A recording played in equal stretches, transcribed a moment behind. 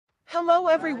Hello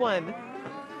everyone!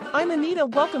 I'm Anita.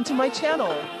 Welcome to my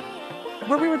channel,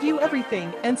 where we review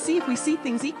everything and see if we see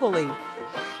things equally.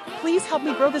 Please help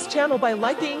me grow this channel by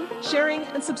liking, sharing,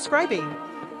 and subscribing.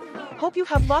 Hope you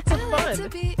have lots of fun.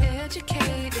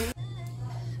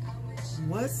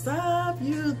 What's up,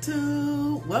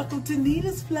 YouTube? Welcome to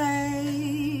Nita's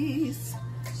Place.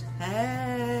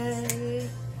 Hey,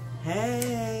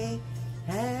 hey,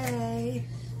 hey.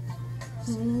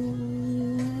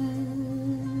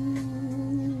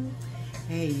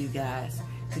 Hey, you guys.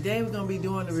 Today we're going to be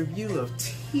doing a review of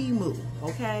Temu,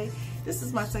 okay? This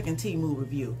is my second Temu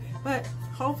review, but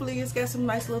hopefully it's got some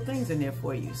nice little things in there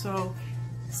for you. So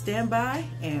stand by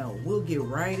and we'll get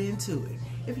right into it.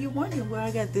 If you're wondering where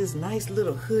I got this nice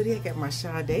little hoodie, I got my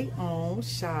Sade on,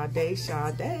 Sade.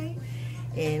 And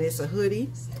it's a hoodie.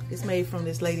 It's made from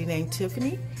this lady named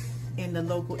Tiffany in the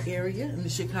local area, in the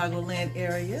Chicagoland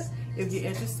area. If you're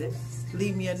interested,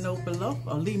 leave me a note below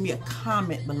or leave me a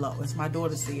comment below. As my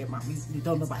daughter said, Mom, you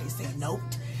don't nobody say note,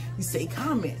 you say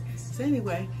comment. So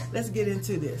anyway, let's get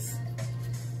into this.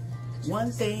 One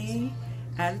thing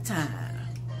at a time.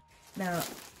 Now,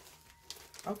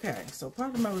 okay, so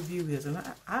part of my review is, and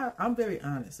I'm very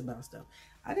honest about stuff.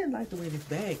 I didn't like the way this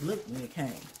bag looked when it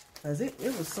came. Because it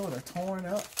was sort of torn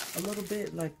up a little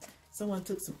bit, like someone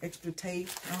took some extra tape.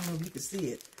 I don't know if you can see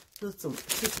it. Put some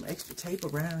extra tape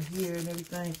around here and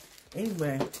everything.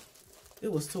 Anyway,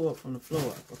 it was tore up from the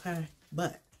floor, okay?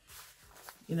 But,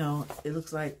 you know, it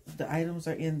looks like the items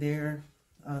are in there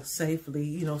safely,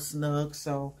 you know, snug.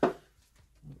 So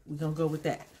we're going to go with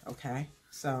that, okay?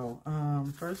 So,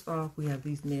 first off, we have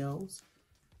these nails,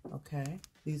 okay?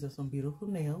 These are some beautiful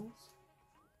nails.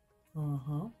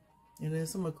 And then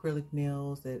some acrylic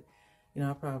nails that, you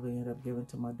know, I probably end up giving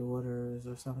to my daughters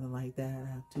or something like that. I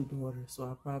have 2 daughters, so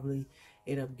I probably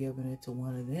end up giving it to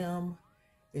one of them.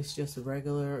 It's just a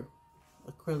regular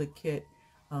acrylic kit.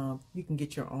 You can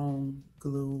get your own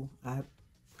glue. I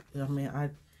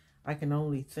can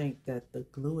only think that the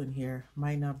glue in here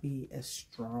might not be as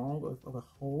strong of a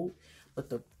hold, but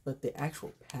the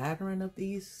actual pattern of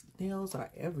these nails are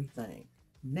everything.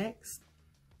 Next,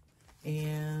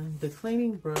 and the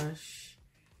cleaning brush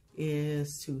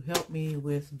is to help me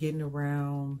with getting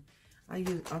around. I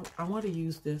want to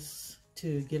use this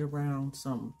to get around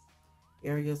some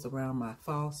areas around my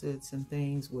faucets and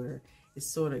things where it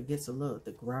sort of gets a little,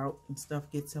 the grout and stuff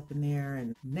gets up in there.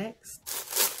 And next,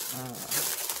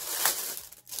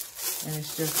 and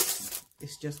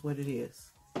it's just what it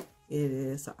is. It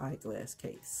is an eyeglass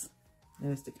case.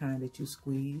 And it's the kind that you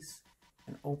squeeze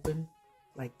and open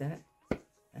like that.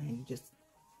 And you just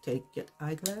take your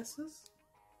eyeglasses,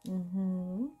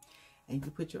 and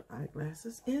you put your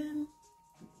eyeglasses in,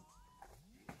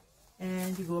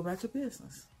 and you go about your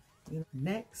business. You know,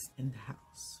 next, in the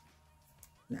house.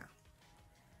 Now,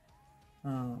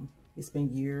 it's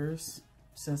been years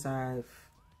since I've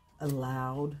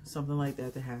allowed something like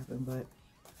that to happen, but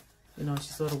you know,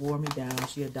 she sort of wore me down.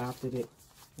 She adopted it,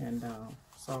 and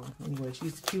so anyway,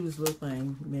 she's the cutest little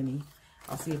thing, Minnie.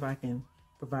 I'll see if I can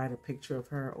provide a picture of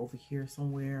her over here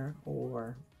somewhere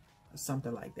or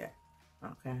something like that.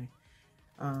 Okay.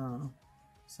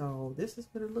 So this is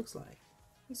what it looks like.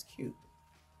 It's cute.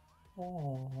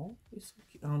 Oh, it's so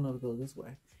cute. I don't know if it goes this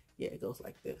way. Yeah, it goes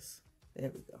like this. There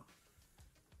we go.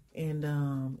 And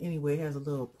anyway, it has a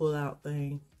little pull out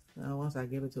thing. Once I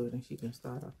give it to her, then she can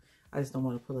start off. I just don't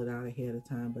want to pull it out ahead of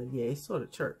time, but yeah, it sort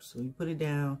of chirps. When you put it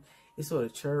down, it sort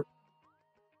of chirps.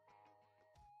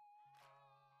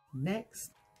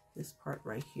 Next, this part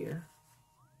right here.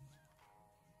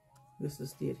 This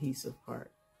is the adhesive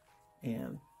part,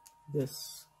 and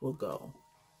this will go.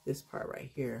 This part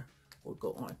right here will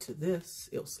go onto this.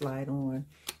 It'll slide on,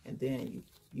 and then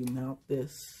you mount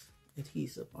this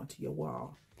adhesive onto your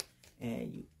wall,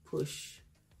 and you push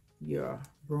your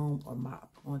broom or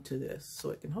mop onto this so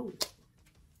it can hold it.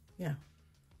 Yeah.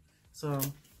 So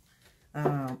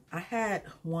I had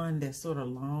one that's sort of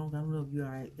long. I don't know if you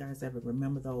guys ever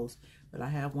remember those, but I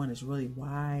have one that's really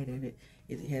wide, and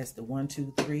it has the 1,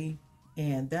 2, 3,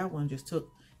 and that one just took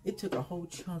a whole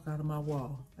chunk out of my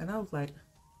wall, and I was like,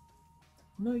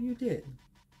 no, you didn't.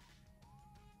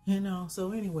 You know.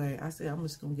 So anyway, I said I'm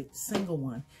just gonna get the single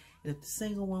one, and if the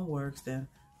single one works, then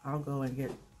I'll go and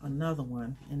get another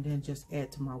one, and then just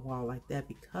add to my wall like that,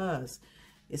 because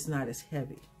it's not as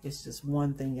heavy. It's just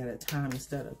one thing at a time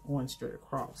instead of going straight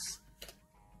across.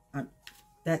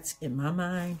 That's in my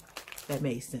mind, that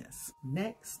made sense.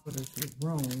 Next, what is the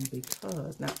room?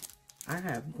 Because now I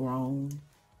have grown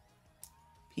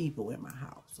people in my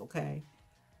house, okay?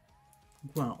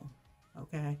 Grown,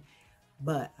 okay?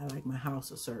 But I like my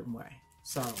house a certain way.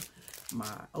 So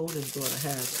my oldest daughter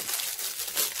has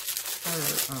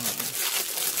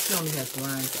she only has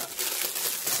lines up.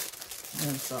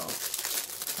 And so,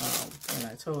 when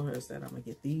I told her that I'm gonna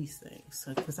get these things,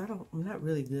 because I'm not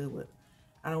really good with,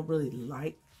 I don't really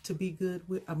like to be good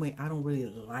with, I don't really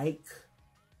like,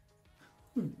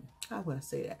 how would I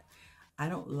say that? I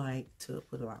don't like to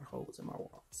put a lot of holes in my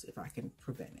walls if I can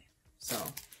prevent it. So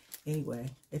anyway,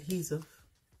 adhesive,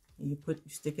 you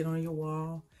stick it on your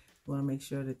wall. You want to make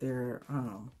sure that they're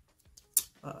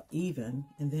even,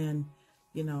 and then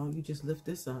you just lift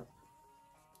this up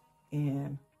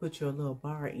and put your little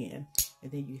bar in,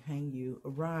 and then you hang you a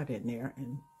rod in there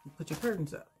and you put your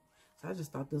curtains up. So I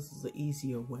just thought this was an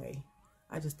easier way.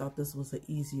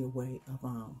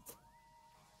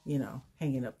 of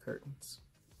hanging up curtains.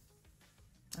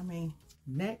 I mean,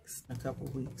 next a couple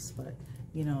weeks, but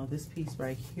this piece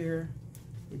right here,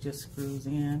 it just screws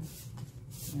in.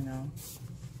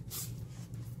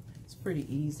 It's pretty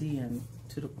easy and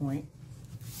to the point.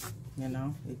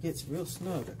 It gets real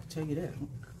snug, I can tell you that.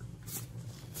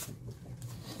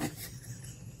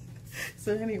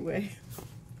 So anyway,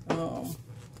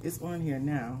 it's on here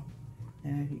now,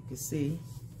 and you can see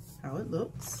how it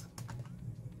looks.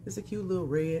 It's a cute little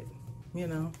red,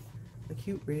 a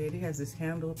cute red. It has this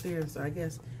handle up there, so I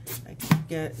guess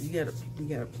you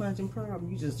got a plunging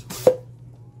problem. You just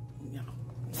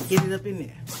get it up in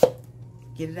there,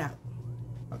 get it out.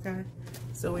 Okay.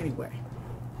 So anyway,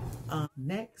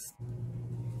 next,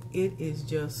 it is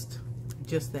just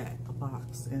that, a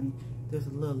box, and there's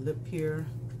a little lip here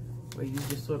where you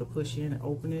just sort of push in and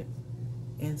open it.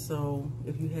 And so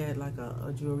if you had like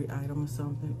a jewelry item or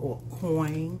something, or a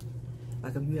coin,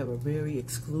 like if you have a very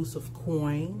exclusive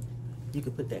coin, you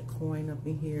could put that coin up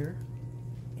in here,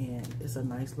 and it's a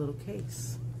nice little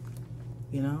case.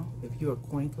 If you're a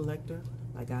coin collector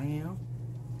like I am,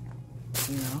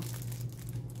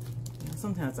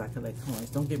 sometimes I collect coins,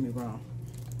 don't get me wrong.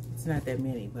 It's not that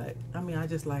many, but I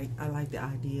like the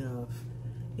idea of,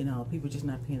 people just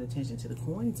not paying attention to the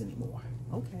coins anymore.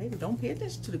 Okay, don't pay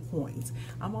attention to the coins.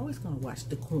 I'm always gonna watch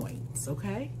the coins,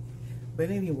 okay? But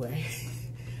anyway,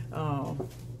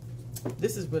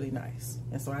 this is really nice.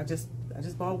 And so I just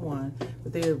bought one,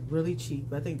 but they're really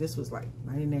cheap. I think this was like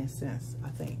 99 cents, I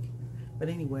think. But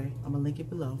anyway, I'm gonna link it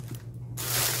below.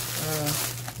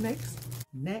 Next.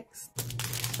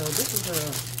 So this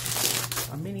is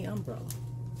a mini umbrella.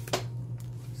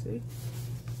 See?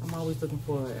 I'm always looking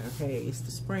for, okay, it's the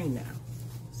spring now.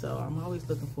 So I'm always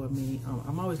looking for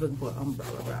an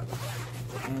umbrella rather.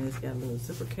 And it's got a little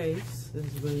zipper case. This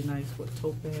is really nice for a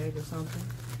tote bag or something.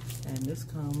 And this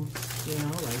comes,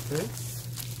 like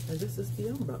this. And this is the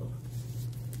umbrella.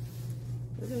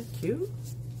 Isn't it cute?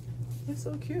 It's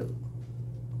so cute.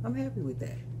 I'm happy with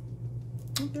that.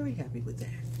 I'm very happy with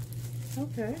that.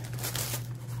 Okay.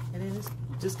 And then this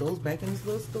just goes back in this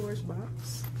little storage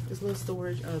box. This little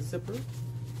storage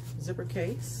zipper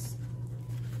case.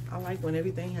 I like when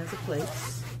everything has a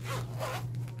place,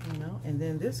 and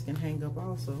then this can hang up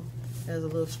also. Has a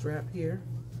little strap here,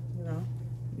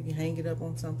 you can hang it up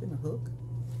on something, a hook.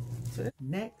 So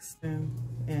next,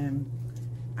 and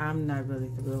I'm not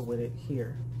really thrilled with it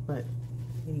here, but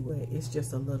anyway, it's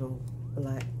just a little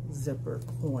black zipper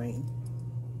coin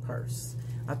purse.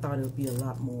 I thought it would be a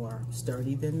lot more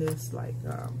sturdy than this. Like,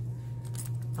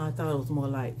 I thought it was more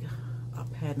like a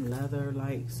patent leather,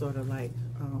 like sort of like,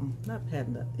 not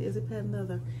patent leather, is it patent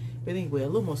leather? But anyway, a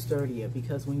little more sturdier,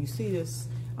 because when you see this,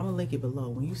 I'm gonna link it below.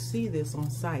 When you see this on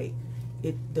site,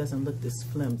 it doesn't look this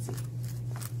flimsy.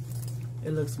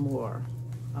 It looks more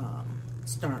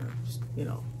sterner,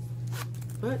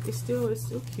 But it's still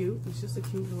cute. It's just a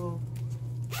cute little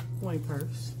coin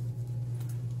purse.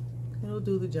 It'll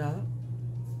do the job.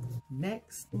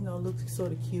 Next, looks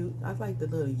sort of cute. I like the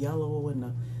little yellow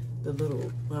and the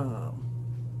little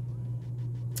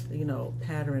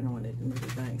pattern on it and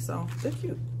everything. So they're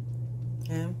cute,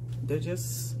 and they're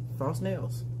just false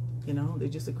nails. They're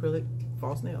just acrylic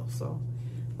false nails. So,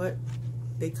 but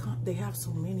they have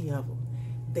so many of them.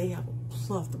 They have a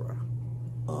plethora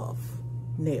of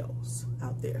nails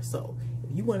out there. So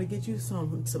if you want to get you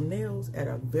some nails at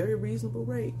a very reasonable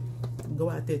rate, go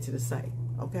out there to the site,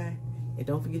 okay? And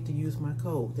don't forget to use my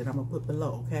code that I'm gonna put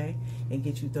below, okay? And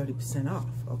get you 30% off,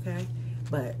 okay?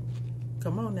 But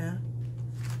come on now.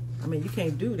 I mean, you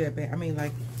can't do that bad. I mean,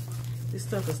 like, this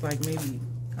stuff is like maybe,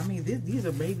 these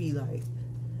are maybe like,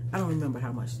 I don't remember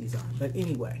how much these are. But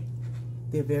anyway,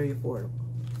 they're very affordable,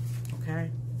 okay?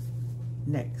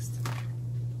 Next.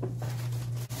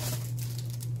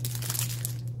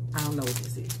 I don't know what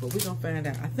this is, but we're gonna find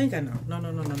out. I think I know. No.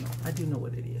 I do know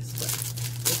what it is, but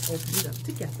let's open it up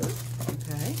together,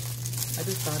 okay? I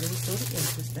just thought it was sort of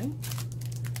interesting.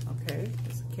 Okay,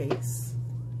 it's a case.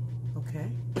 okay?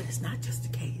 But it's not just a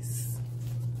case.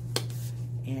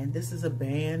 And this is a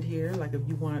band here, like if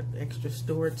you want extra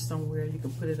storage somewhere, you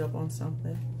can put it up on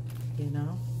something, you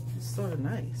know? It's sort of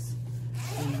nice,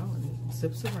 you know, and it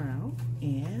zips around.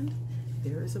 And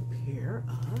there is a pair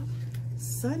of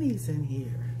sunnies in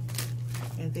here.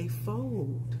 And they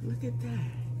fold. Look at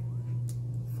that.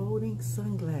 Folding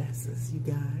sunglasses, you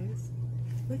guys.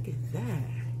 Look at that.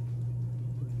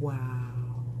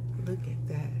 Wow. Look at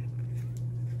that.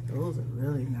 Those are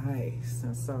really nice.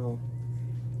 And so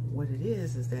what it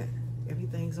is that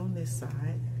everything's on this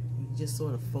side. You just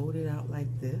sort of fold it out like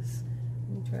this.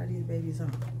 Let me try these babies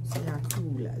on. See how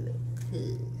cool I look.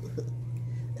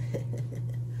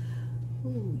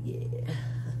 Oh yeah.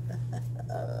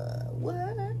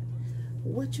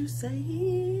 What you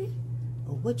say?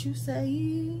 What you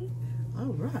say?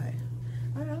 All right.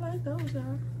 I like those,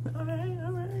 y'all. All right.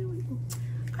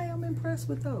 I am impressed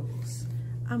with those.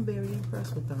 I'm very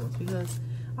impressed with those because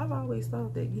I've always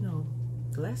thought that, you know,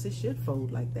 glasses should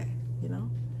fold like that, you know?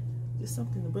 Just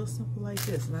something real simple like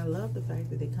this. And I love the fact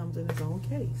that it comes in its own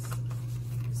case.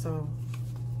 So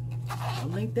I'll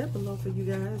link that below for you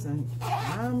guys. And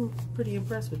I'm pretty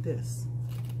impressed with this.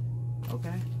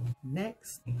 Okay?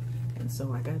 Next. And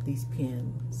so I got these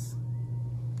pins.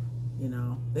 You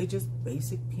know, they just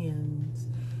basic pins.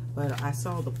 But I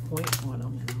saw the point on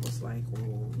them and I was like,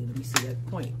 oh, let me see that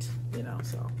point, you know.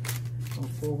 So I'm gonna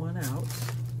pull one out.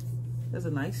 There's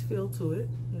a nice feel to it,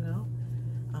 you know.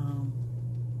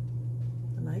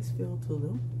 A nice feel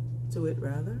to it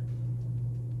rather.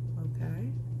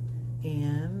 Okay.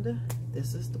 And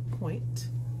this is the point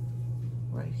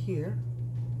right here.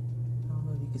 I don't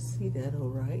know if you can see that all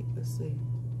right. Let's see.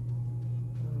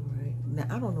 All right. Now,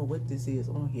 I don't know what this is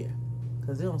on here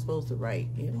because they're not supposed to write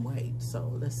in white.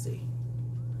 So let's see.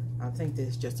 I think this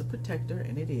is just a protector,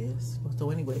 and it is. So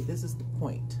anyway, this is the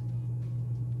point.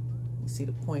 You see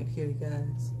the point here, you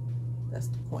guys? That's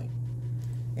the point.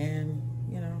 And,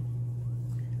 you know,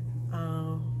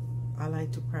 I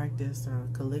like to practice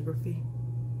calligraphy.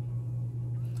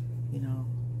 You know,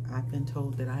 I've been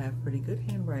told that I have pretty good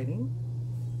handwriting.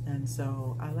 And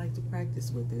so I like to practice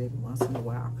with it every once in a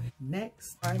while.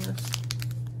 Next, liners.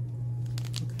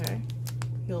 Okay,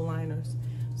 heel liners.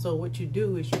 So what you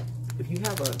do is, if you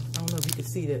have a, I don't know if you can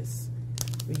see this,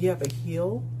 if you have a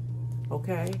heel,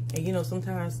 okay, and you know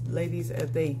sometimes ladies,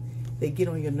 as they get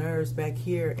on your nerves back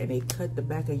here and they cut the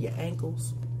back of your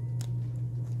ankles,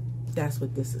 that's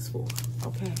what this is for,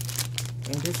 okay?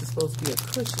 And this is supposed to be a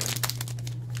cushion.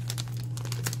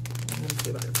 Let me see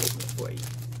if I can open it for you.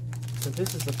 So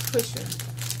this is a cushion.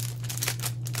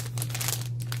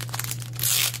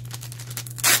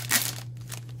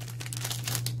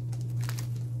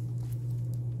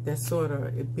 That sort of,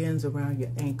 it bends around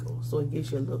your ankle. So it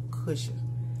gives you a little cushion.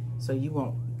 So you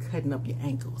won't be cutting up your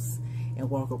ankles and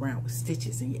walk around with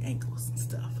stitches in your ankles and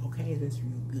stuff, okay? That's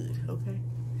real good, okay?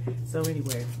 So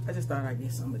anyway, I just thought I'd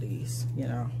get some of these, you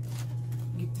know.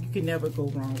 You can never go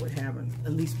wrong with having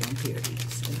at least one pair of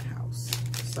these in the house.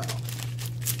 So,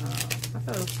 I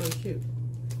thought it was so cute.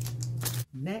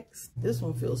 Next, this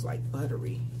one feels like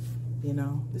buttery, you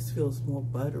know. This feels more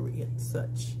buttery and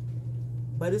such.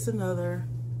 But it's another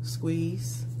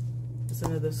squeeze. It's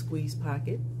another squeeze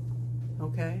pocket,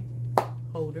 okay?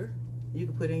 Holder. You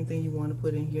can put anything you want to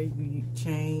put in here. You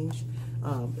change,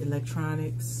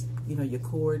 electronics, you know, your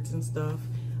cords and stuff.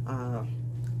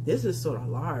 This is sort of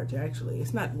large, actually.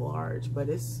 It's not large, but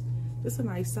it's a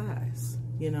nice size.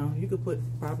 You know, you could put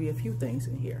probably a few things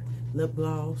in here. Lip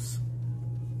gloss,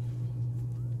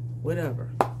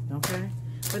 whatever, okay?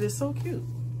 But it's so cute.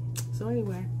 So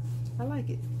anyway, I like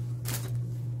it.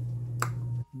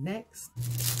 Next, and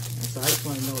so I just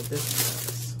want to know what this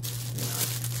does,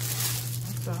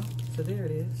 you know. So there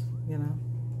it is, you know.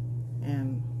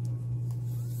 And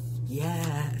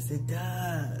yes, it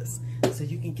does. So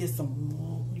you can get some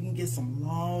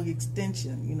long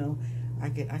extension, you know. I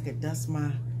could dust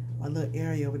my little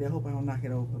area over there. I hope I don't knock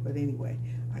it over. But anyway,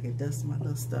 I could dust my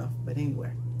little stuff. But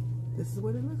anyway, this is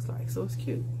what it looks like. So it's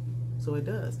cute. So it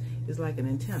does. It's like an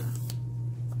antenna.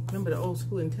 Remember the old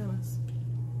school antennas?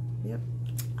 Yep.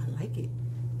 I like it.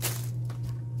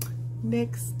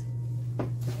 Next.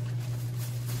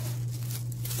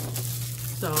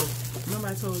 So, remember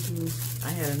I told you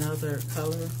I had another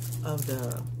color of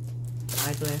the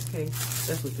eyeglass case?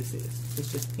 That's what this is.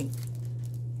 It's just pink.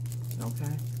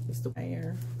 Okay? It's the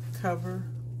iron cover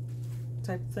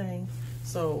type thing.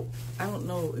 So, I don't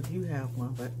know if you have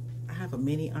one, but I have a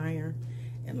mini iron.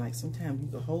 And like sometimes you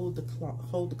can hold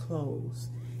the clothes,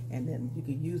 and then you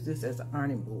can use this as an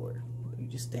ironing board. You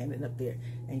just stand it up there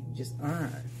and you just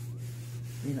iron,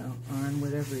 you know, iron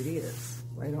whatever it is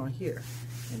right on here.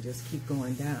 and just keep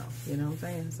going down. You know what I'm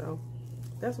saying? So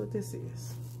that's what this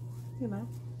is. You know,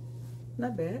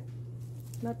 not bad.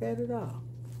 Not bad at all.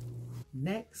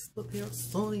 Next, a pair of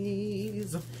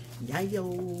sunnies.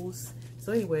 Yayos.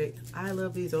 So anyway, I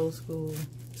love these old school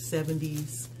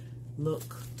 70s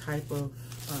look type of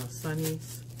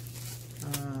sunnies.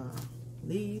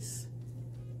 These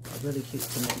are really cute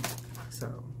to me.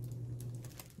 So,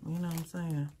 you know what I'm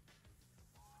saying?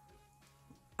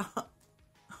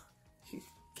 You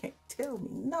can't tell me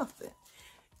nothing.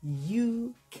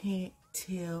 You can't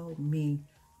tell me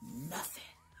nothing.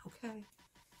 Okay?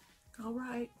 All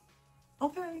right.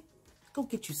 Okay. Go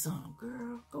get you some,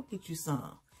 girl. Go get you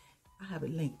some. I have a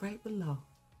link right below.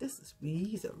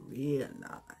 These are real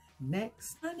nice.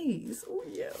 Next, sunnies. Oh,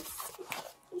 yes.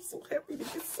 I'm so happy to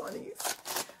get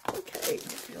sunnies. Okay.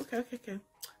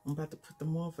 I'm about to put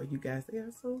them on for you guys. They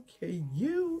are so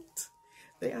cute.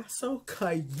 They are so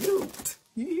cute.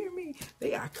 You hear me?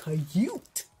 They are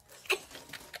cute.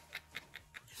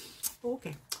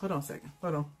 Okay. Hold on a second.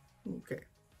 Hold on. Okay.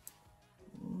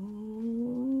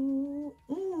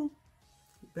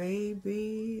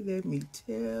 Baby, let me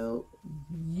tell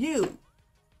you.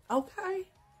 Okay?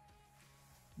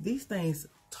 These things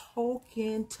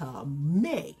talking to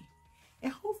me.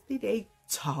 And hopefully they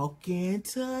talking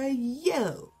to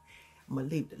you. I'm going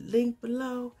to leave the link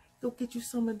below. Go get you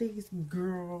some of these,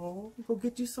 girl. Go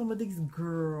get you some of these,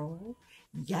 girl.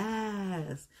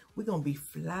 Yes. We're going to be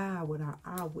fly with our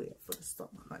eyewear for the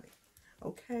summer, honey.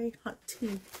 Okay,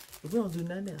 hunty. We don't do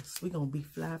nothing else. We're going to be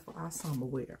fly for our summer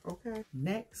wear. Okay.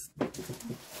 Next. Okay.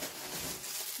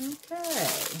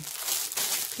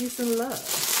 Peace and love.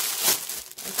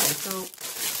 Okay, so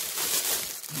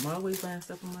I'm always buying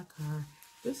stuff in my car.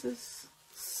 This is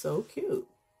so cute.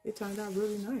 It turned out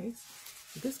really nice.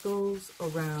 This goes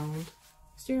around the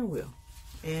steering wheel.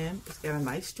 And it's got a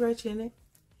nice stretch in it.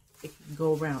 It can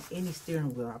go around any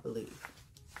steering wheel, I believe.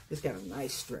 It's got a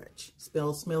nice stretch.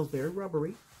 Smells very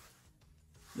rubbery.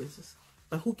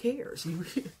 But who cares?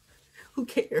 Who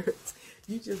cares?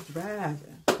 You just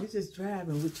driving. You're just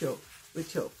driving with your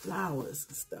flowers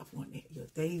and stuff on it. Your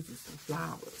daisies and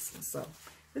flowers. And so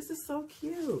this is so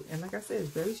cute. And like I said,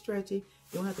 it's very stretchy. You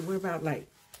don't have to worry about like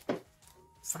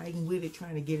fighting with it,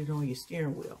 trying to get it on your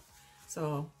steering wheel.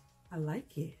 So I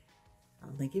like it.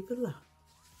 I'll link it below.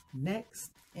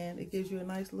 Next, and it gives you a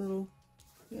nice little,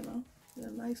 you know, a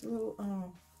nice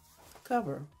little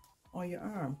cover on your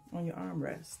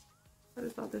armrest. I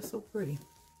just thought that's so pretty.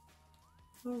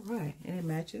 All right, and it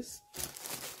matches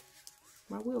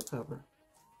my wheel cover.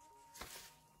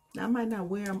 Now I might not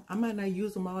wear them. I might not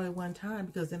use them all at one time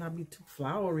because then I'll be too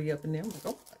flowery up in there. I'm like,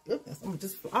 oh my goodness, I'm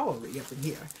just flowery up in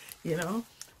here, you know,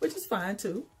 which is fine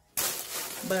too.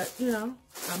 But you know,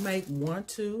 I may want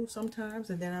to sometimes,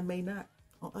 and then I may not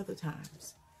on other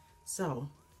times. So.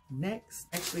 Next,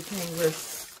 actually came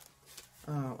with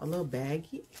a little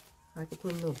baggie. I could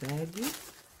put a little baggie.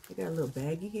 I got a little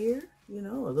baggie here, you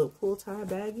know, a little pull tie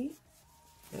baggie.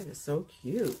 That is so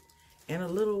cute. And a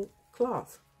little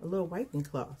cloth, a little wiping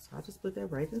cloth. So I'll just put that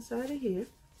right inside of here.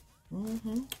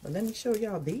 But let me show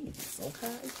y'all these,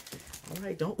 okay? All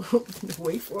right, don't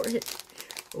wait for it.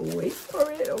 Wait for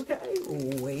it, okay?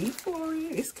 Wait for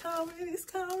it. It's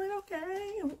coming,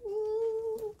 okay?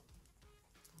 Ooh.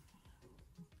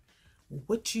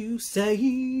 What you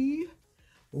say,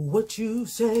 what you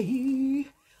say,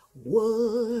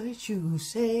 what you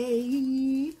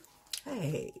say.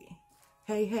 Hey.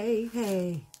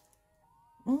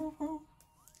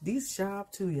 These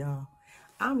sharp too, y'all.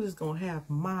 I'm just gonna have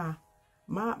my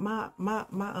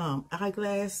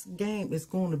eyeglass game is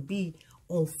gonna be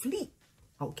on fleek.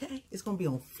 Okay, it's gonna be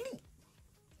on fleek.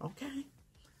 Okay,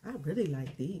 I really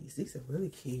like these. These are really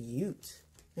cute.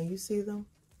 Can you see them?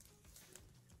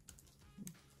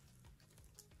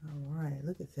 All right,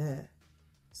 look at that.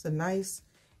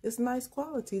 It's nice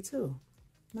quality too.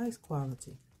 Nice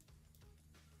quality.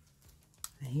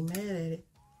 I ain't mad at it.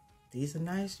 These are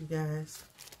nice, you guys.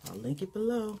 I'll link it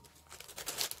below.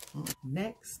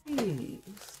 Next,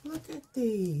 these. Look at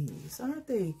these. Aren't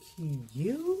they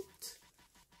cute?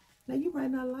 Now, you might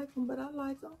not like them, but I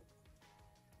like them.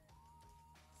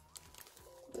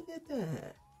 Look at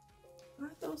that.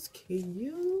 Aren't those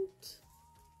cute?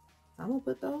 I'm going to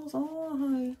put those on,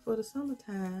 honey, for the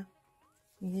summertime.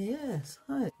 Yes,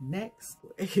 honey. Next,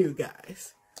 you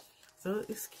guys. So,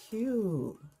 it's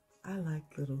cute. I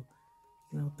like little,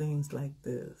 you know, things like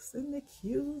this. Isn't it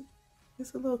cute?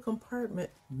 It's a little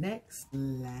compartment. Next,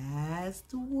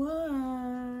 last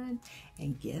one.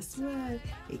 And guess what?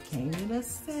 It came in a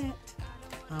set.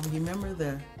 You remember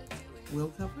the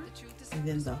wheel cover? And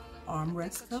then the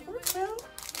armrest cover? Well,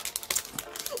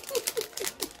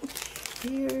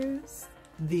 here's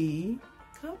the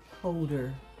cup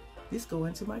holder. These go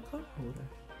into my cup holder.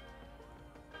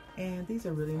 And these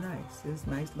are really nice. There's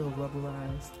nice little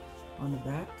rubberized on the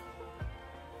back.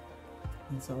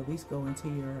 And so these go into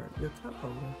your cup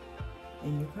holder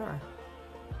in your car.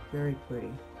 Very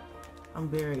pretty. I'm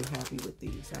very happy with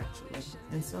these actually.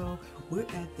 And so we're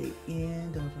at the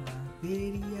end of our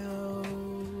video.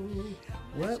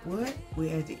 What?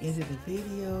 We're at the end of the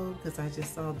video because I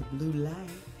just saw the blue light.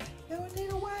 Yo,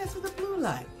 Anita, why is it the blue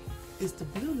light? It's the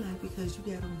blue light because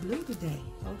you got on blue today,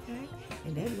 okay?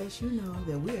 And that lets you know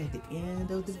that we're at the end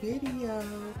of the video.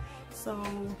 So,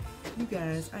 you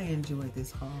guys, I enjoyed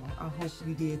this haul. I hope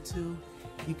you did too.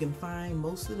 You can find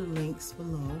most of the links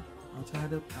below. I'll try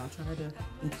to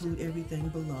include everything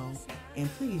below. And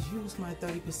please use my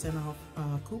 30% off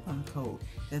coupon code.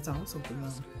 That's also below.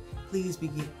 Please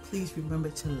remember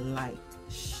to like,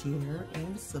 share,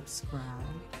 and subscribe.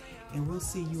 And we'll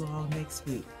see you all next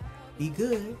week. Be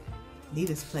good.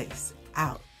 Nita's Place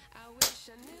out.